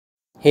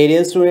Hey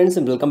dear students,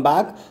 and welcome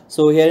back.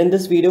 So here in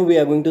this video we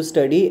are going to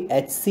study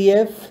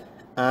HCF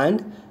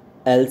and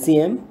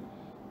LCM,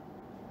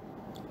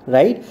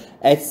 right?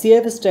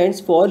 HCF stands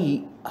for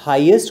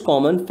highest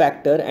common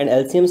factor and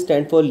LCM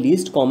stands for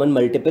least common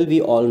multiple.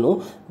 We all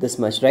know this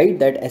much, right?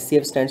 That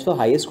HCF stands for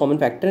highest common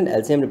factor and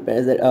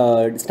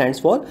LCM stands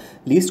for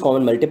least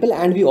common multiple,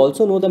 and we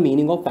also know the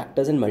meaning of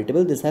factors and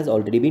multiple. This has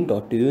already been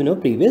taught to you in our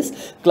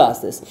previous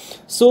classes.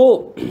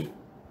 So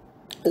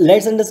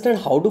let's understand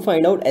how to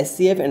find out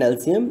HCF and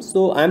LCM.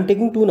 So I am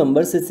taking two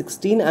numbers,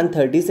 16 and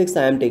 36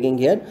 I am taking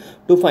here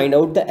to find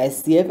out the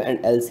HCF and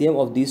LCM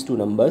of these two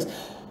numbers.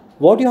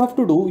 What you have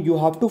to do, you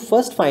have to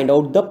first find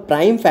out the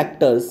prime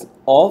factors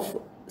of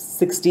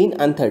 16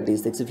 and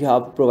 36. If you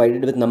have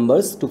provided with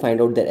numbers to find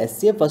out their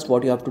HCF, first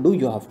what you have to do,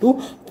 you have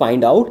to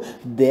find out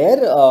their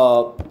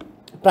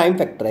prime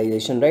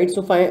factorization, right?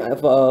 So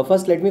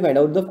first let me find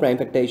out the prime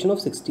factorization of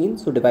 16.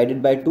 So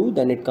divided by 2,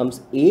 then it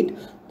comes 8,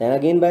 then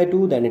again by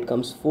 2, then it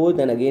comes 4,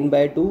 then again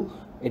by 2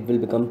 it will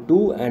become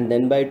 2, and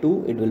then by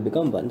 2 it will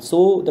become 1.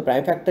 So the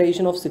prime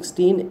factorization of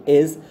 16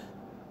 is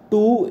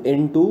 2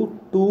 into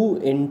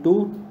 2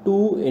 into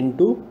 2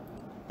 into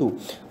 2,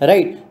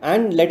 right?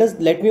 And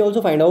let me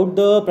also find out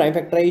the prime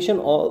factorization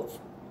of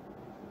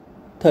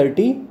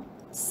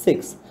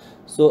 36.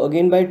 So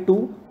again by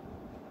 2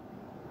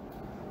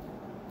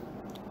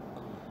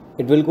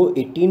 it will go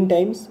 18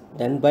 times,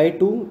 then by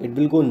 2 it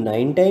will go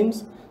 9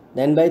 times,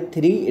 then by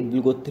 3 it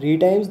will go 3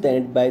 times,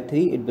 then by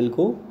 3 it will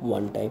go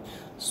 1 time.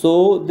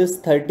 So this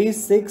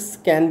 36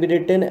 can be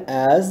written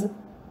as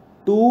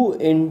 2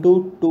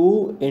 into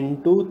 2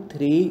 into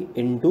 3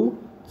 into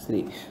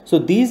 3. So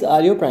these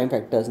are your prime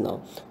factors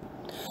now.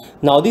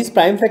 Now this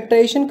prime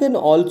factorization can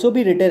also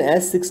be written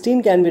as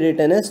 16 can be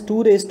written as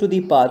 2 raised to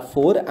the power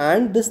 4,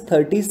 and this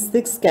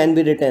 36 can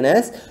be written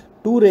as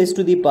 2 raised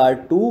to the power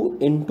 2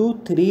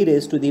 into 3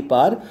 raised to the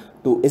power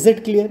 2. Is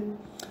it clear?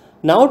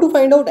 Now to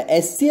find out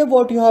HCF,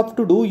 what you have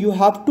to do, you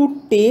have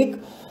to take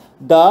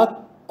the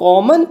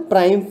common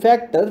prime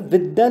factor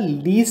with the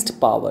least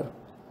power.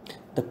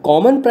 The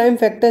common prime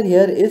factor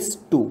here is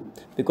 2,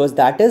 because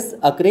that is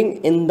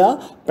occurring in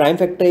the prime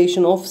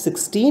factorization of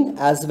 16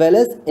 as well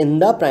as in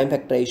the prime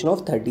factorization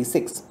of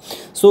 36.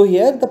 So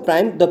here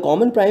the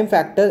common prime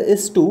factor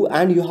is 2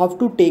 and you have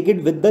to take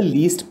it with the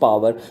least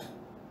power.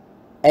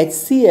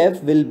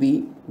 HCF will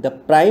be the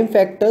prime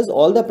factors,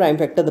 all the prime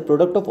factor, the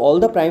product of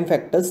all the prime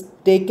factors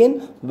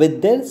taken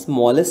with their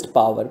smallest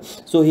power.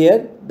 So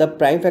here the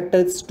prime factor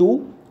is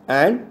 2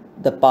 and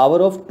the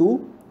power of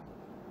 2,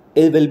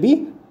 it will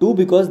be 2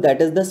 because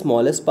that is the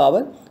smallest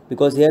power,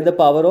 because here the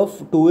power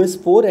of 2 is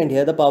 4 and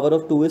here the power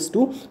of 2 is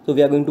 2. So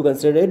we are going to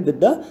consider it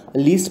with the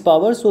least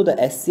power. So the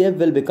HCF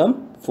will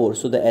become 4.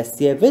 So the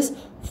HCF is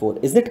 4.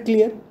 Is it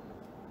clear?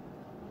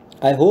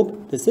 I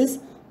hope this is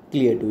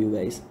clear to you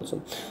guys.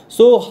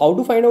 So how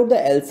to find out the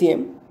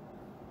LCM?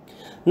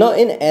 Now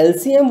in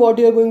LCM what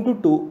you are going to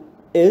do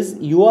is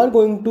you are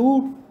going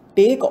to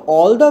take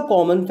all the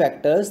common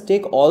factors,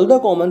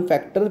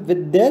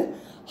 with their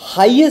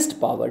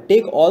highest power,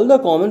 take all the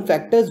common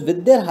factors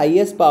with their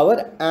highest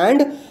power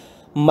and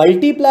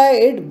multiply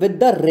it with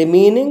the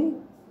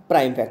remaining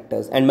prime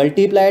factors, and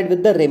multiply it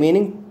with the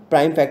remaining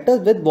prime factors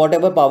with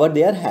whatever power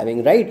they are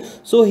having, right?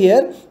 So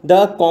here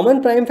the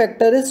common prime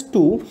factor is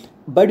 2,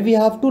 but we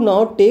have to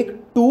now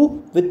take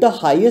 2 with the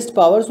highest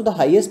power. So the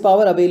highest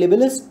power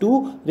available is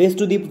 2 raised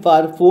to the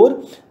power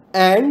 4,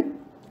 and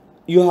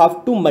you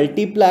have to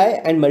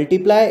multiply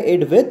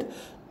it with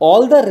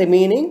all the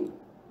remaining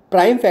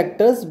prime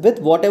factors with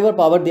whatever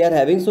power they are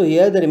having. So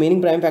here the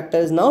remaining prime factor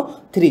is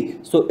now 3.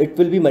 So it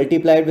will be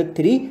multiplied with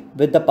 3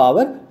 with the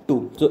power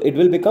 2. So it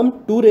will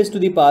become 2 raised to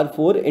the power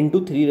 4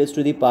 into 3 raised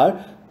to the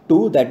power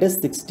 2, that is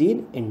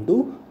 16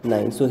 into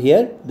 9. So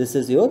here this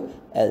is your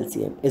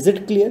LCM. Is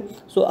it clear?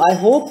 So I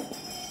hope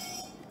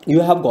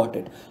you have got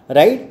it,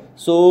 right?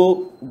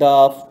 So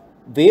the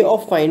way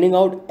of finding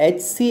out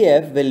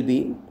HCF will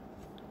be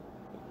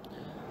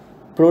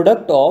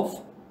product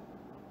of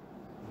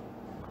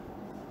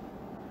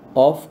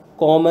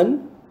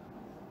common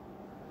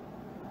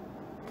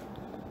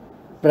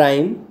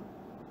prime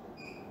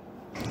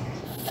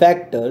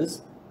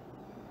factors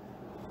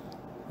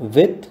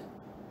with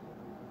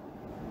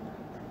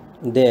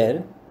their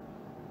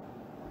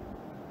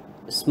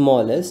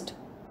smallest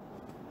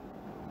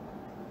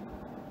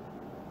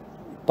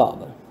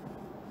power,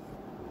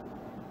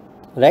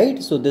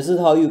 right? So this is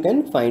how you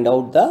can find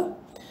out the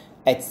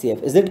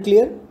HCF. Is it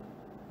clear?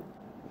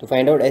 To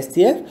find out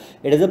HCF,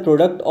 it is a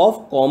product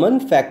of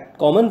common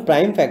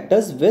prime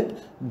factors with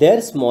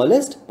their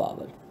smallest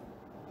power.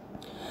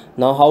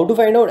 Now how to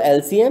find out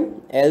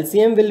LCM?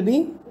 LCM will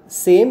be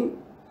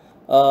same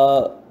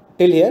till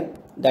here,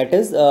 that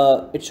is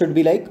it should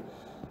be like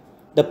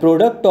the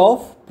product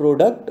of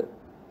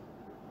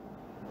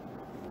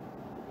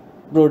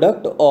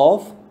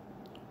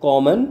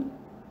common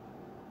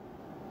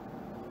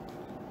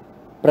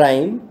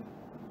prime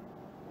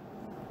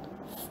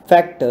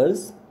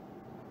factors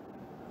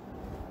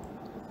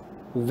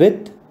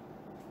with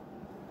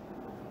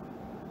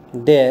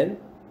their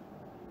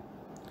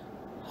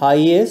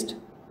highest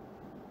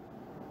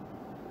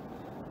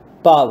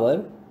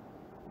power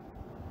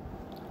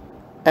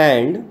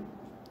and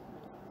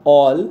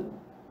all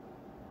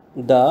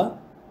the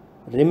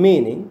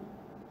remaining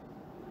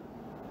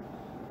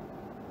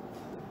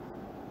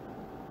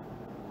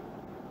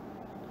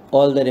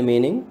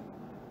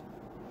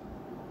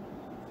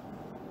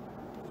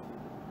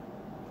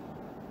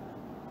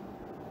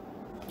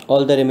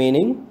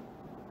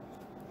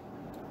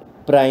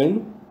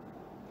prime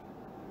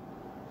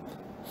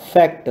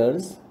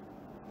factors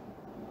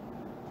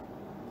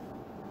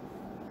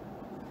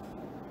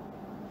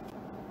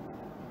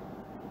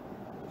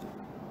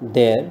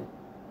their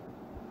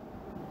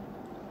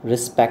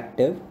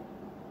respective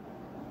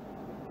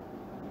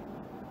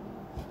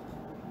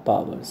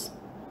powers.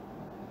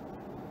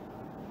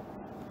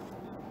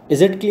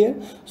 Is it clear?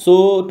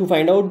 So to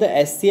find out the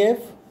SCF,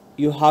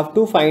 you have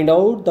to find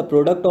out the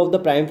product of the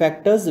prime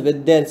factors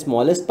with their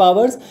smallest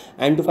powers,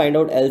 and to find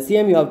out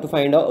LCM, you have to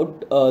find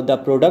out the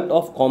product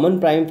of common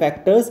prime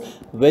factors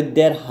with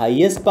their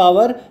highest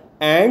power,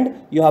 and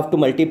you have to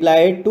multiply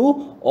it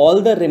to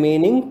all the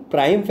remaining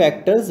prime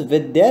factors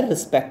with their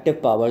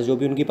respective powers. जो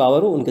भी उनकी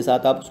power हो उनके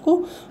साथ आप उसको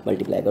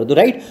multiply कर दो,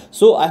 right?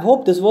 So I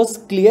hope this was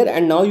clear,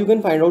 and now you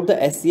can find out the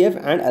SCF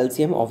and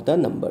LCM of the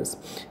numbers.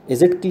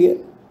 Is it clear?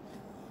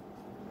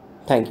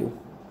 Thank you.